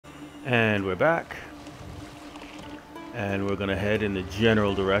And we're back. And we're going to head in the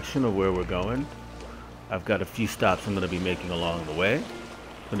general direction of where we're going. I've got a few stops I'm going to be making along the way.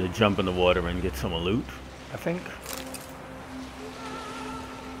 I'm going to jump in the water and get some loot, I think.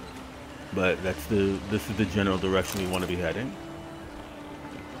 But this is the general direction we want to be heading.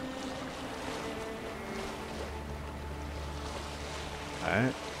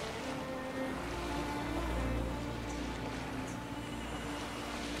 Alright.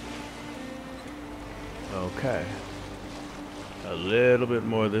 Okay. A little bit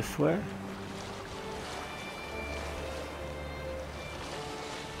more this way.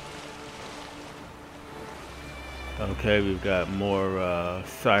 Okay, we've got more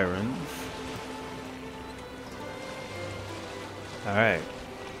sirens. Alright.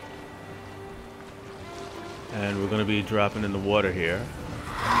 And we're going to be dropping in the water here.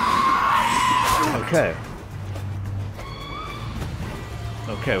 Okay.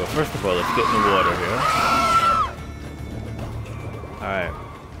 Okay, well first of all, let's get in the water here. Alright.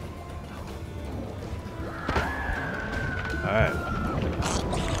 Alright.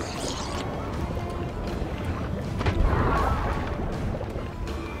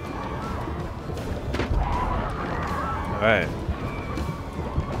 Alright.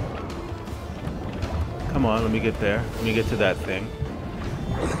 Come on, let me get there. Let me get to that thing.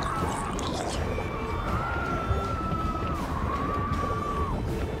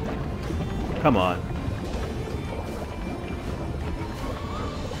 Come on.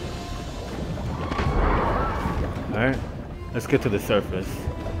 Alright, let's get to the surface.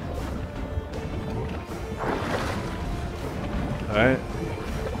 Alright.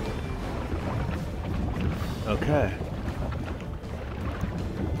 Okay.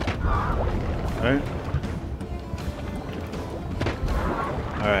 Alright.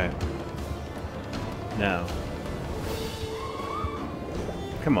 Alright. Now.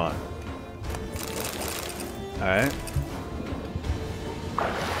 Come on. Alright.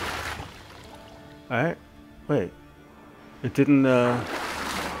 Alright. Wait. It didn't,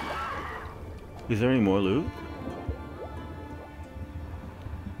 is there any more loot?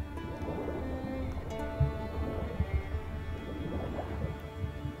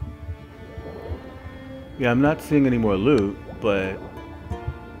 Yeah, I'm not seeing any more loot, but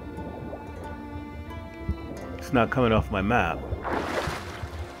it's not coming off my map.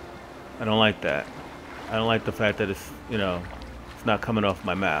 I don't like that. I don't like the fact that it's, you know, it's not coming off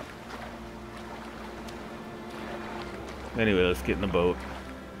my map. Anyway, let's get in the boat.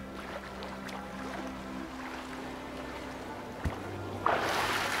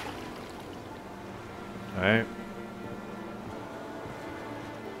 Alright.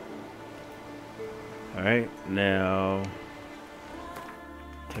 Alright, now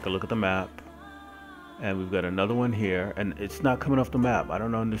take a look at the map. And we've got another one here, and it's not coming off the map. I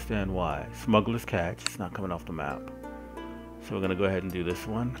don't understand why. Smuggler's Catch, it's not coming off the map. So we're gonna go ahead and do this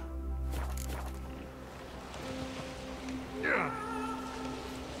one.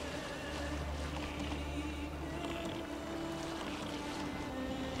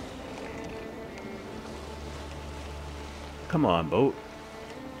 Come on, boat.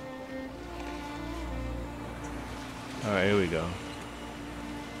 Alright, here we go.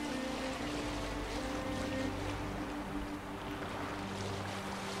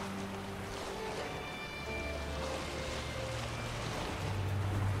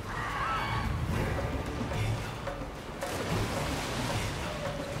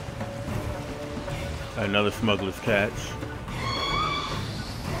 Another smuggler's catch.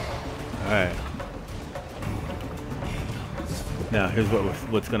 Alright. Now, here's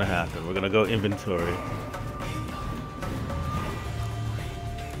what's going to happen. We're going to go inventory.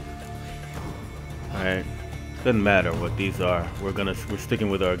 Alright. Doesn't matter what these are. We're sticking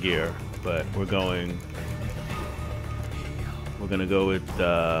with our gear, but we're going to go with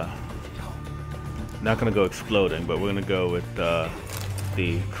not going to go exploding, but we're going to go with the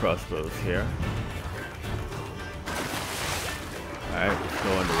crossbows here. Alright, let's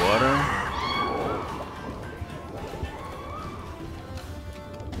go underwater.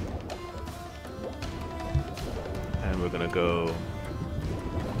 And we're gonna go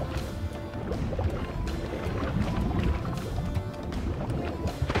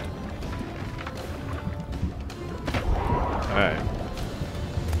alright.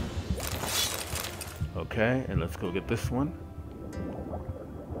 Okay, and let's go get this one.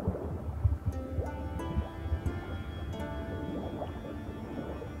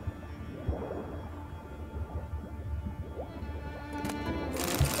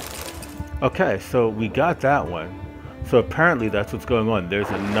 Okay, so we got that one. So apparently that's what's going on.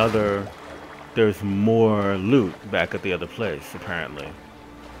 There's more loot back at the other place, apparently.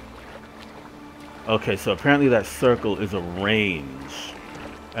 Okay, so apparently that circle is a range.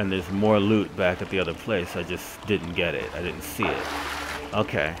 And there's more loot back at the other place. I just didn't get it. I didn't see it.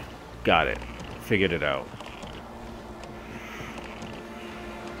 Okay, got it. Figured it out.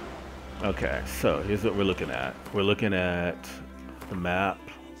 Okay, so here's what we're looking at. We're looking at the map.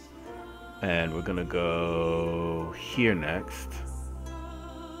 And we're gonna go here next.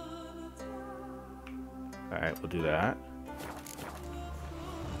 Alright, we'll do that.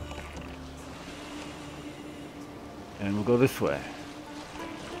 And we'll go this way.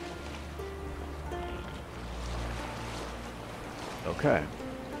 Okay.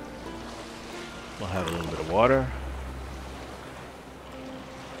 We'll have a little bit of water.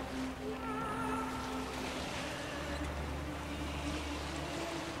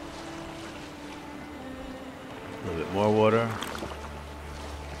 A little bit more water.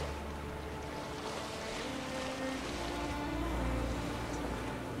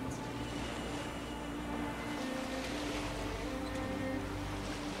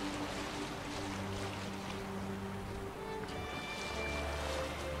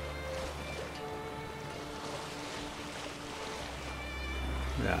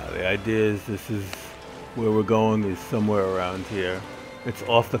 Now, the idea is this is where we're going is somewhere around here. It's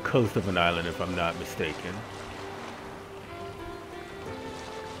off the coast of an island, if I'm not mistaken.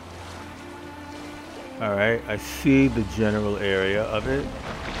 Alright, I see the general area of it.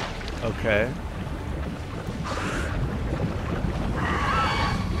 Okay.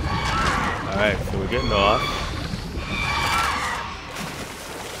 Alright, so we're getting off.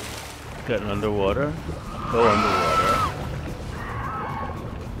 Getting underwater. Go underwater.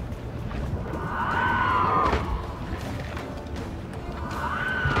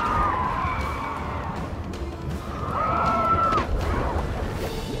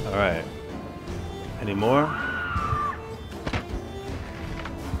 Alright. Any more?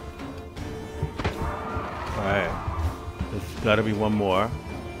 Alright. There's gotta be one more.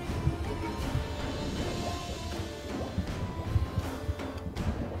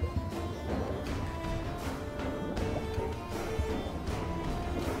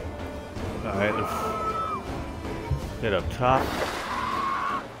 Alright, let's get up top.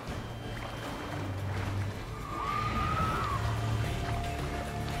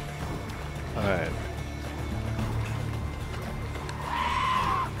 Alright.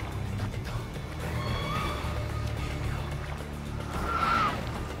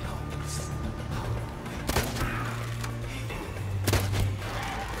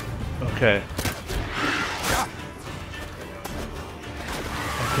 Okay.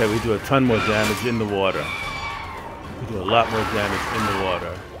 Okay, we do a ton more damage in the water. We do a lot more damage in the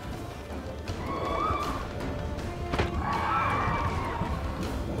water.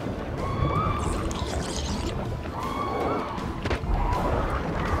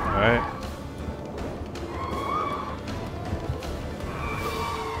 Alright.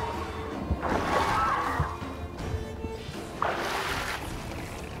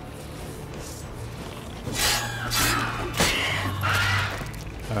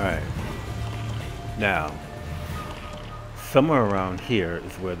 Alright. Now, somewhere around here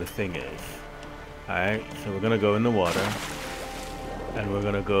is where the thing is. Alright, so we're gonna go in the water. And we're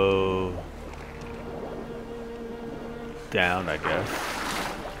gonna go down, I guess.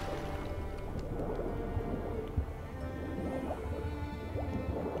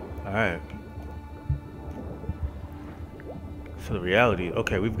 Alright. So the reality,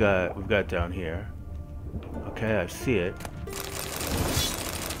 okay, we've got down here. Okay, I see it.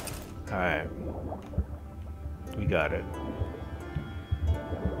 Alright. We got it.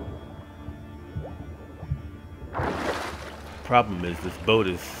 Problem is, this boat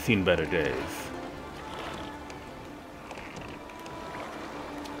has seen better days.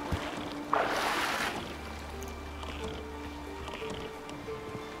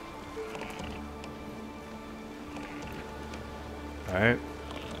 Alright.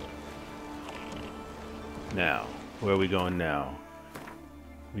 Now, where are we going now?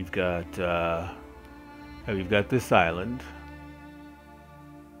 We've got this island.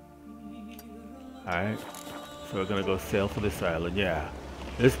 Alright. So we're gonna go sail for this island. Yeah.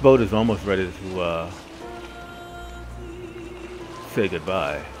 This boat is almost ready to say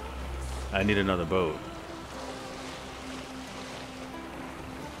goodbye. I need another boat.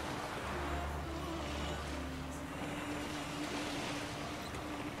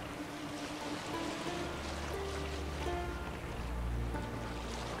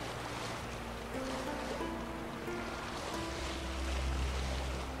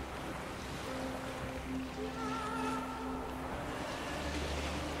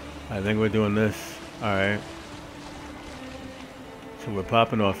 I think we're doing this. Alright. So we're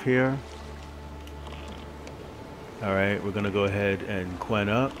popping off here. All right, we're gonna go ahead and Quen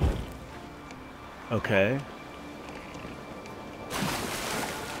up. Okay.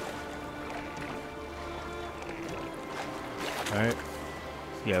 All right.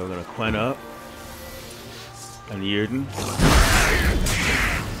 Yeah, we're gonna Quen up. And Yearden.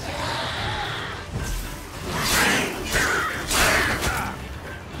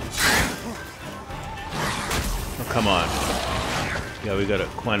 Oh, come on. Yeah, we gotta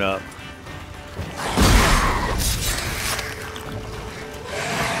Quen up.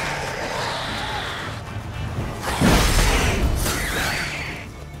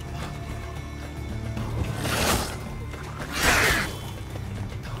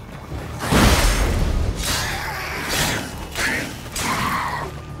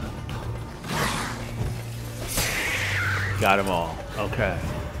 Got them all. Okay.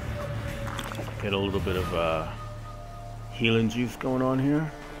 Get a little bit of healing juice going on here.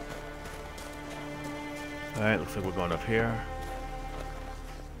 Alright, looks like we're going up here.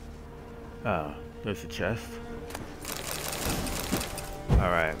 Oh, there's a chest.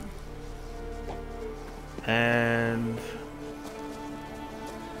 Alright. And...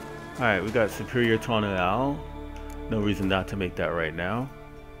 Alright, we got Superior Tonal. No reason not to make that right now.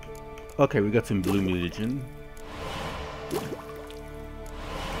 Okay, we got some blue mutagen.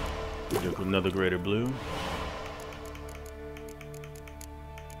 Another greater blue.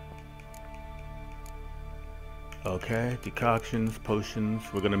 Okay, decoctions, potions.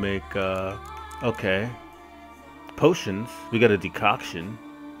 We're gonna make, okay. Potions? We got a decoction.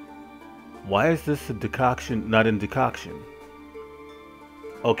 Why is this a decoction, not in decoction?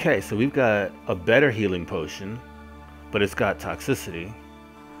 Okay, so we've got a better healing potion, but it's got toxicity.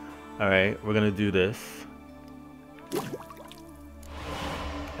 Alright, we're gonna do this.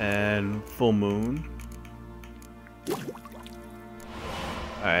 And full moon.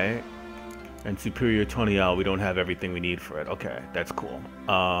 Alright. And Superior Tonal, we don't have everything we need for it. Okay, that's cool.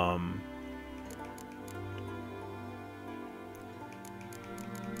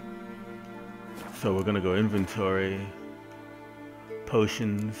 So we're gonna go inventory,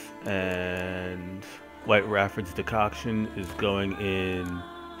 potions, and White Rafford's decoction is going in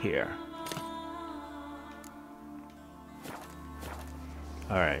here.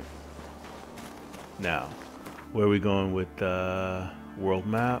 Alright. Now, where are we going with the world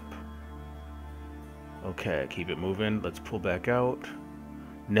map? Okay, keep it moving. Let's pull back out.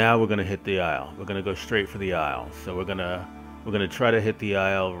 Now we're gonna hit the isle. We're gonna go straight for the isle. So we're gonna try to hit the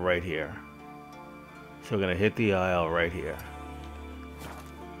isle right here. So we're gonna hit the isle right here.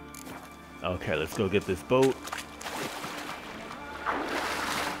 Okay, let's go get this boat.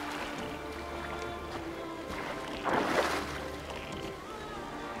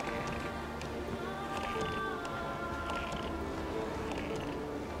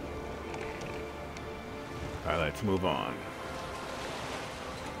 Alright, let's move on.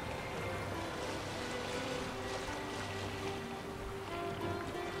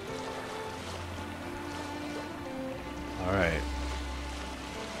 Alright.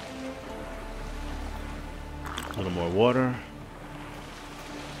 A little more water.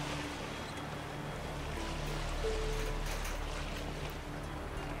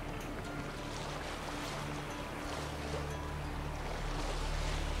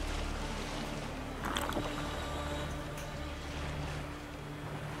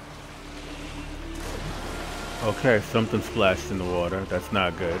 Okay, something splashed in the water. That's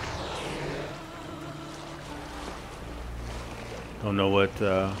not good. Don't know what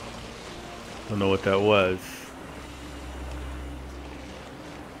that was.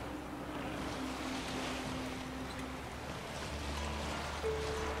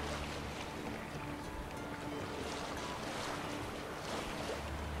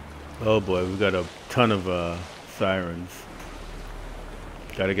 Oh boy, we've got a ton of sirens.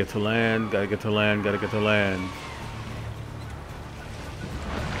 Gotta get to land, gotta get to land, gotta get to land.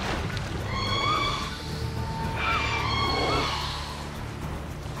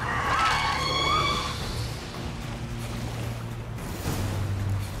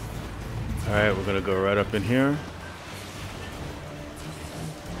 Alright, we're gonna go right up in here.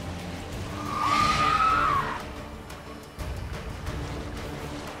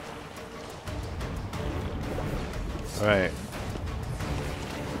 Alright.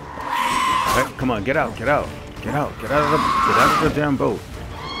 Alright, come on, get out, get out. Get out of the damn boat.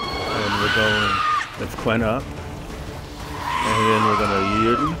 And we're going, let's Quen up. And then we're gonna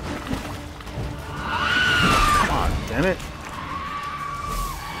Yearden. Come on, damn it.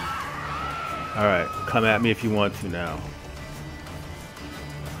 Alright, come at me if you want to now.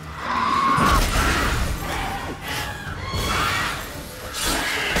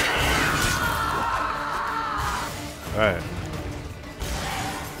 Alright.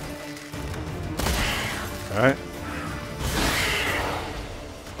 Alright.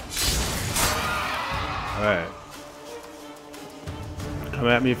 Alright. Come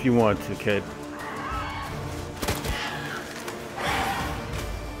at me if you want to, kid.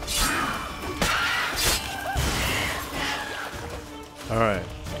 Alright.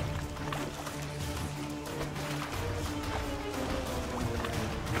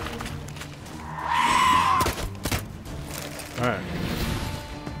 Alright.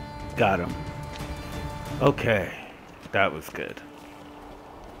 Got him. Okay. That was good.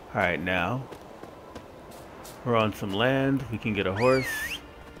 Alright, now we're on some land. We can get a horse.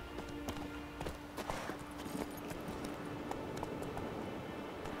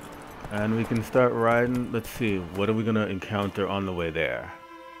 And we can start riding. Let's see. What are we going to encounter on the way there?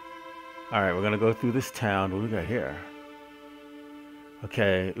 Alright, we're going to go through this town. What do we got here?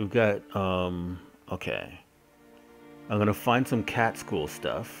 Okay, we've got, okay. I'm going to find some cat school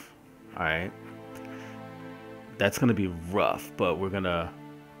stuff. Alright. That's going to be rough, but we're going to...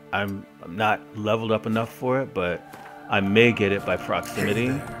 I'm not leveled up enough for it, but I may get it by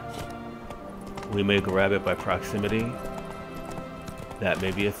proximity. We may grab it by proximity. That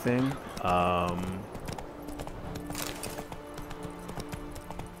may be a thing.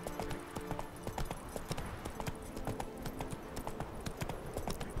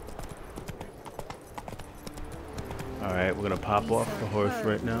 Alright, we're gonna pop off the horse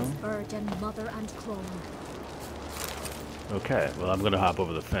right now. Okay, well I'm gonna hop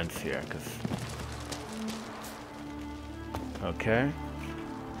over the fence here, cause... Okay.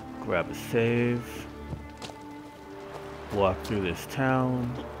 Grab a save. Walk through this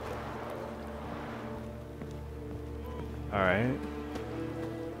town. Alright.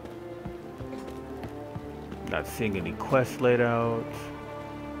 Not seeing any quests laid out.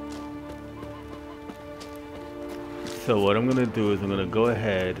 So what I'm gonna do is I'm gonna go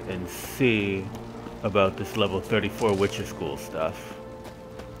ahead and see about this level 34 Witcher School stuff.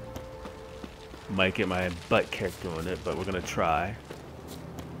 Might get my butt kicked doing it, but we're gonna try.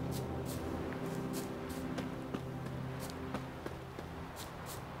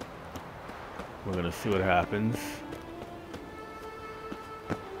 We're gonna see what happens.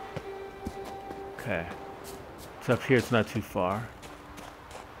 Okay. It's up here, it's not too far.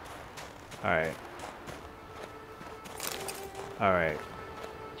 Alright. Alright.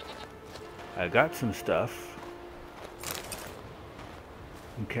 I got some stuff.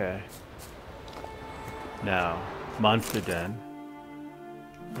 Okay. Now, Monster Den.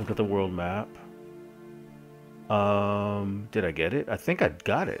 Look at the world map. Did I get it? I think I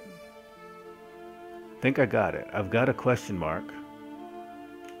got it. I've got a question mark.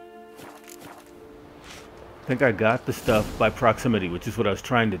 I think I got the stuff by proximity, which is what I was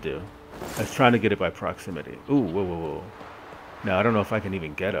trying to do. I was trying to get it by proximity. Ooh, whoa, whoa, whoa. Now, I don't know if I can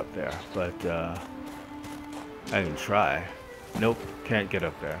even get up there, but I can try. Nope, can't get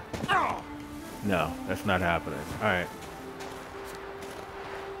up there. No, that's not happening. Alright.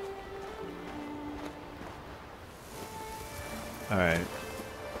 Alright.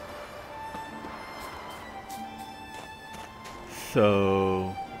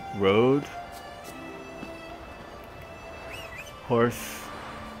 So, road. Horse.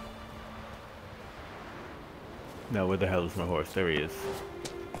 Now, where the hell is my horse? There he is.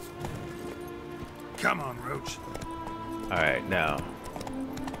 Come on, Roach. Alright, now.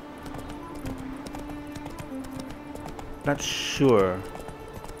 Not sure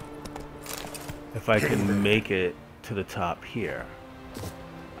if I can make it to the top here.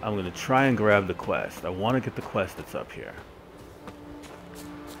 I'm going to try and grab the quest. I want to get the quest that's up here.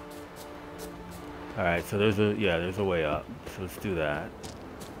 Alright, so there's a way up. So let's do that.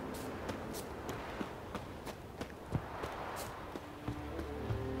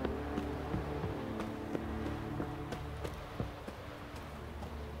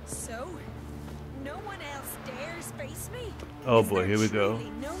 So, no one else dares face me? Oh boy, here we go.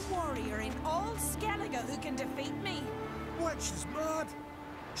 Really no warrior in all Skellige who can defeat me? What? She's mad.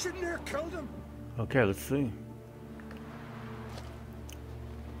 Shouldn't have killed him. Okay, let's see.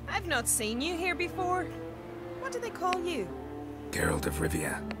 I've not seen you here before. What do they call you? Geralt of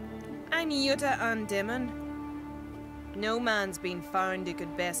Rivia. I'm Jutta Undimmen. No man's been found who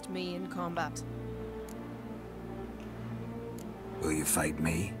could best me in combat. Will you fight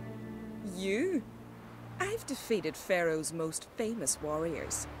me? You? I've defeated Pharaoh's most famous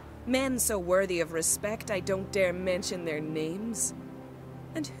warriors. Men so worthy of respect I don't dare mention their names.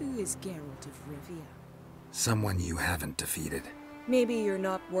 And who is Geralt of Rivia? Someone you haven't defeated. Maybe you're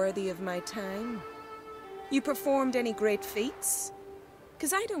not worthy of my time. You performed any great feats?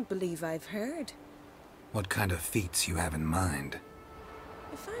 'Cause I don't believe I've heard. what kind of feats you have in mind.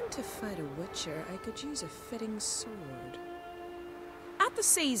 If I'm to fight a witcher, I could use a fitting sword. At the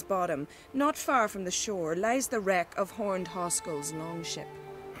sea's bottom, not far from the shore, lies the wreck of Horned Hoskel's longship.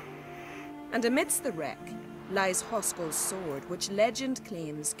 And amidst the wreck lies Hoskel's sword, which legend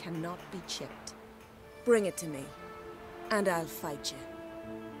claims cannot be chipped. Bring it to me, and I'll fight you.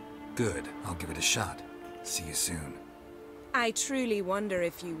 Good, I'll give it a shot. See you soon. I truly wonder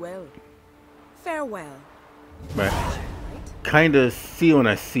if you will. Farewell. Right. Kinda see when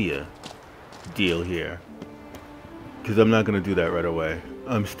I see ya deal here. Because I'm not gonna do that right away.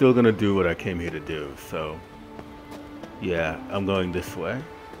 I'm still gonna do what I came here to do, so yeah, I'm going this way.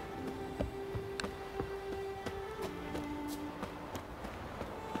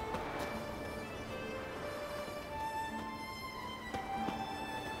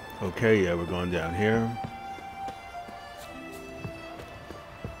 Okay, yeah, we're going down here.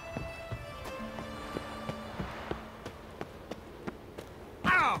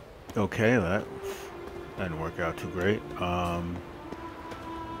 Okay, that didn't work out too great.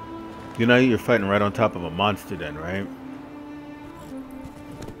 You know you're fighting right on top of a monster then, right?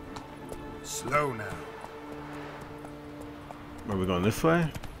 Slow now. Are we going this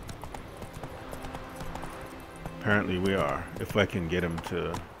way? Apparently we are. If I can get him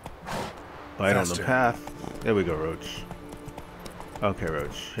to bite on the path. There we go, Roach. Okay,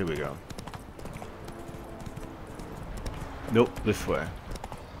 Roach. Here we go. Nope, this way.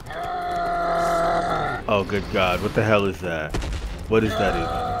 Oh, good God. What the hell is that? What is that even?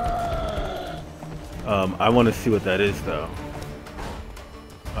 I want to see what that is, though.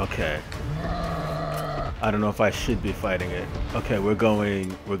 Okay. I don't know if I should be fighting it. Okay, we're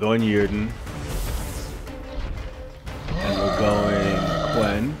going Yerden. And we're going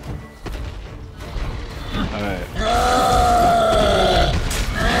Quen. Alright.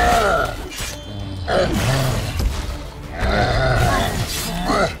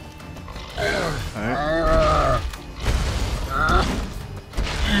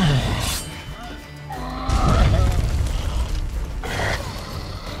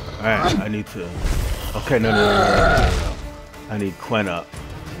 Alright, I need to... Okay, no. I need Quen up.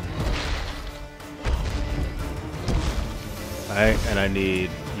 Alright, and I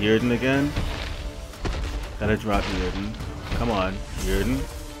need Yerden again. Gotta drop Yerden. Come on, Yerden.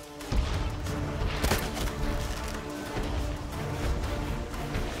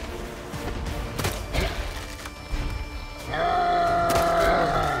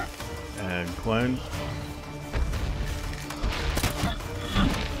 And Quen.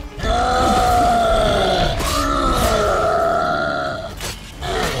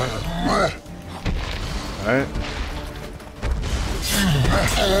 Alright.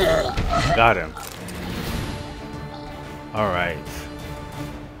 Got him. Alright.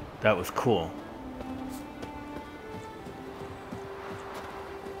 That was cool.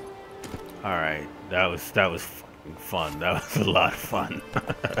 Alright. That was fucking fun. That was a lot of fun.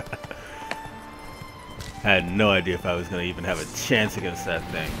 I had no idea if I was gonna even have a chance against that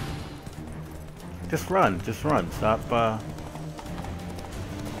thing. Just run. Stop,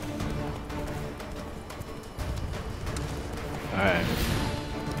 Alright.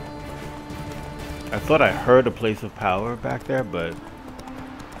 I thought I heard a place of power back there, but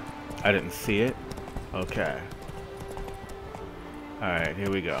I didn't see it. Okay. Alright, here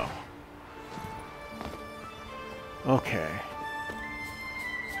we go. Okay.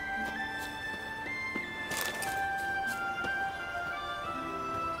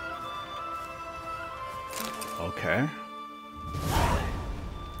 Okay.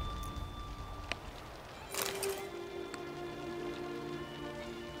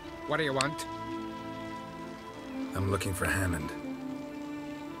 What do you want? I'm looking for Hammond.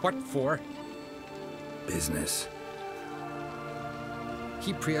 What for? Business.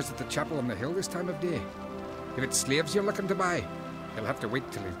 He prays at the chapel on the hill this time of day. If it's slaves you're looking to buy, you'll have to wait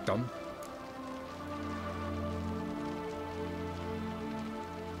till he's done.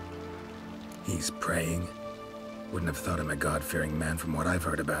 He's praying. Wouldn't have thought him a God-fearing man from what I've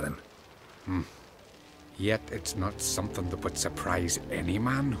heard about him. Yet it's not something that would surprise any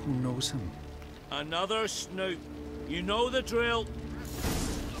man who knows him. Another snoop. You know the drill.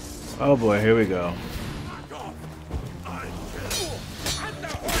 Oh boy, here we go.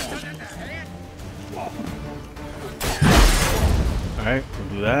 Alright, we'll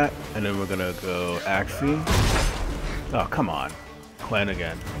do that. And then we're gonna go Axie. Oh, come on. Quen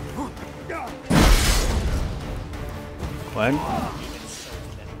again. Quen.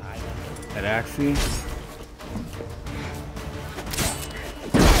 And Axie.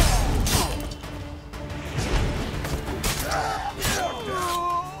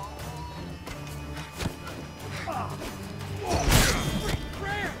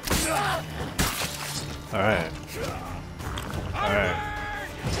 Alright. Alright.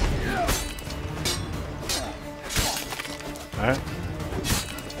 Alright.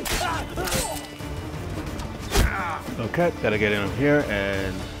 Okay, gotta get in here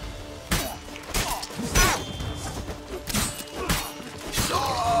and...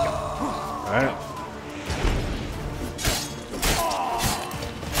 Alright.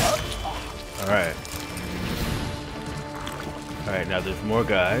 Alright. Alright, now there's more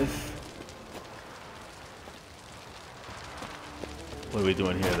guys. What are we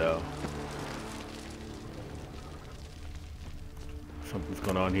doing here, though? Something's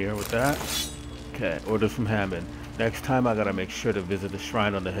going on here with that. Okay, orders from Hammond. Next time I gotta make sure to visit the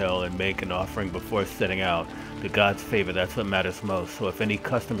shrine on the hill and make an offering before setting out. The gods' favor, that's what matters most. So if any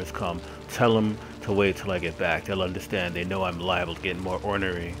customers come, tell them to wait till I get back. They'll understand. They know I'm liable to get more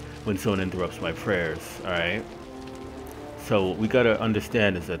ornery when someone interrupts my prayers. Alright? So what we gotta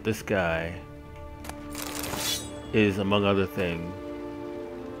understand is that this guy is, among other things,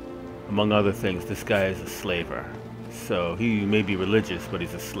 this guy is a slaver. So he may be religious, but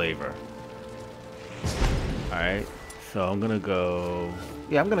he's a slaver. Alright, so I'm gonna go...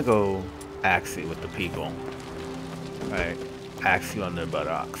 Yeah, I'm gonna go Axie with the people. Alright, Axie on their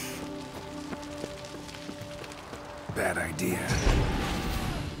buttocks. Bad idea.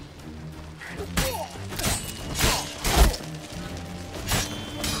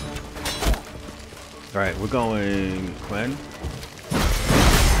 Alright, we're going... Quinn?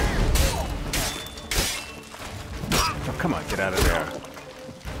 Oh, come on, get out of there.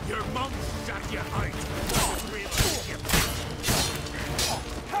 Your mum shot you out.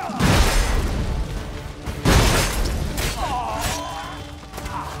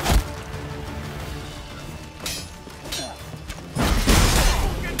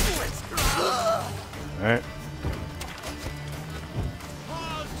 Alright.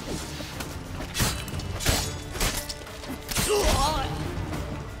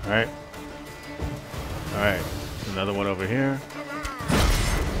 Alright. Alright. Another one over here.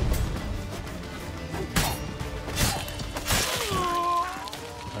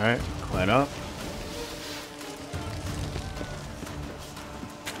 Alright, climb up.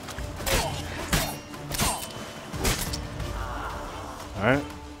 Alright.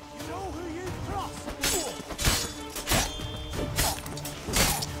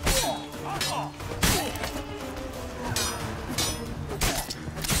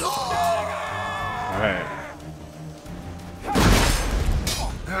 Alright.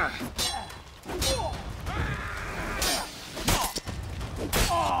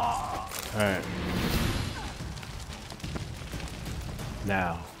 Alright.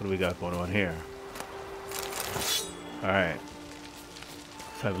 Now, what do we got going on here? Alright.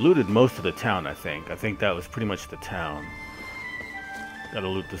 So I've looted most of the town, I think. I think that was pretty much the town. Gotta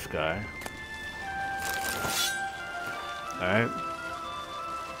loot this guy. Alright.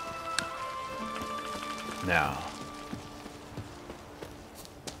 Now.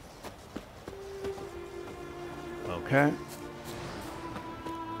 Okay.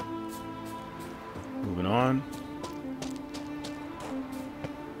 Moving on.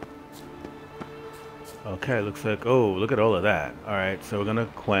 Okay, looks like... Oh, look at all of that. Alright, so we're gonna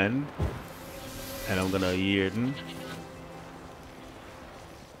Quen. And I'm gonna Yearden.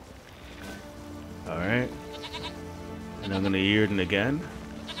 Alright. And I'm gonna Yearden again.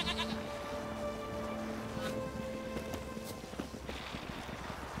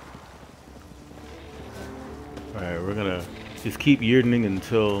 Alright, we're gonna just keep Yeardening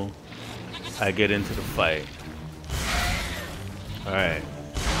until I get into the fight. Alright.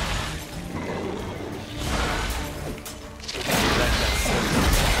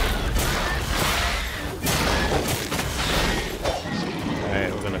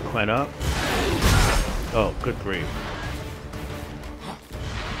 Alright, we're gonna Quen up. Oh, good grief.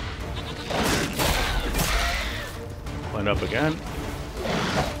 Quen up again.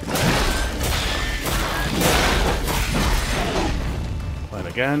 Quen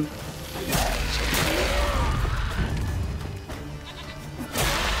again.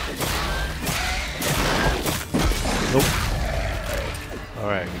 Nope.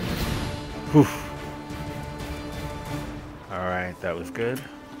 Alright. Whew. Alright, that was good.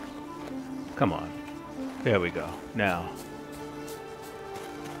 Come on. There we go. Now.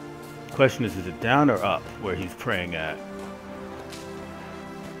 Question is it down or up where he's praying at?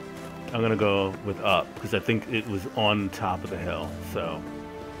 I'm gonna go with up, because I think it was on top of the hill, so.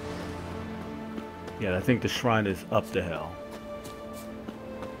 Yeah, I think the shrine is up the hill.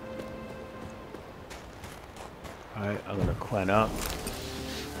 Alright, I'm gonna Quen up.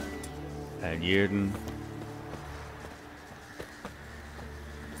 And Yearden.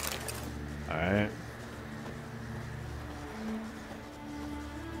 Alright.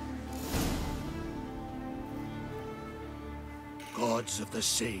 gods of the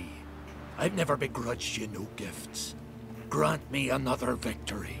sea, I've never begrudged you no gifts. Grant me another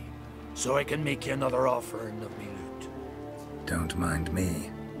victory, so I can make you another offering of me loot. Don't mind me.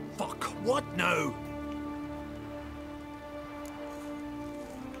 Fuck, what now?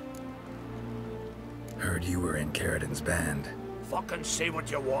 Heard you were in Carradin's band. Fucking say what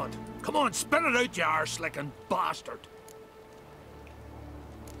you want. Come on, spit it out, you arse-licking bastard.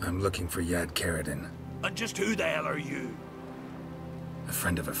 I'm looking for Yad Carradin, And just who the hell are you? a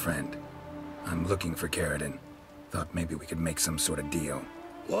friend of a friend. I'm looking for Carradin. Thought maybe we could make some sort of deal.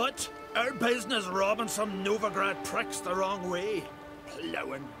 What? Our business robbing some Novigrad pricks the wrong way?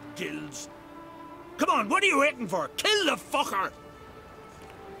 Plowing guilds. Come on, what are you waiting for? Kill the fucker!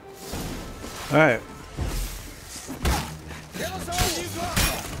 Alright.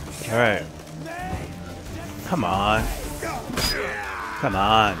 Alright. Come on. Come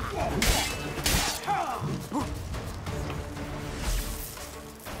on.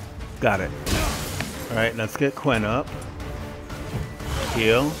 Got it. Alright, let's get Quen up.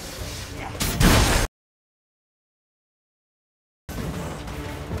 Heal.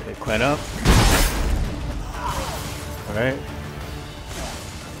 Get Quen up. Alright.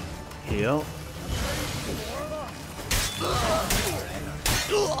 Heal.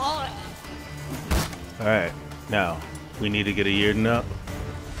 Alright, now we need to get a Yrden up.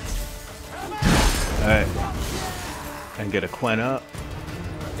 Alright. And get a Quen up.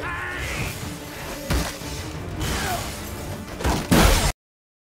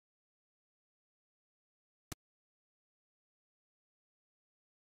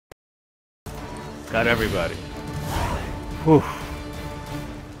 Got everybody. Whew.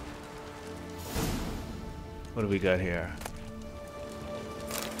 What do we got here?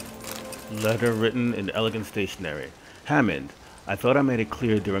 Letter written in elegant stationery. Hammond, I thought I made it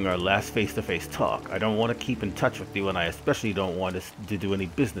clear during our last face-to-face talk. I don't want to keep in touch with you, and I especially don't want to do any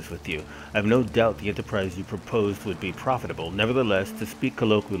business with you. I have no doubt the enterprise you proposed would be profitable. Nevertheless, to speak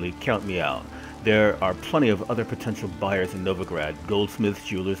colloquially, count me out. There are plenty of other potential buyers in Novigrad, goldsmiths,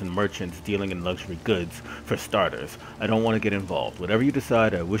 jewelers, and merchants dealing in luxury goods, for starters. I don't want to get involved. Whatever you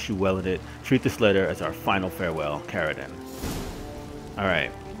decide, I wish you well in it. Treat this letter as our final farewell, Carradin.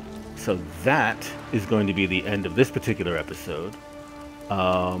 Alright, so that is going to be the end of this particular episode.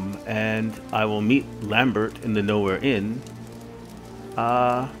 And I will meet Lambert in the Nowhere Inn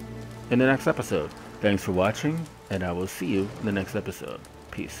in the next episode. Thanks for watching, and I will see you in the next episode.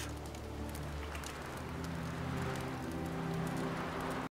 Peace.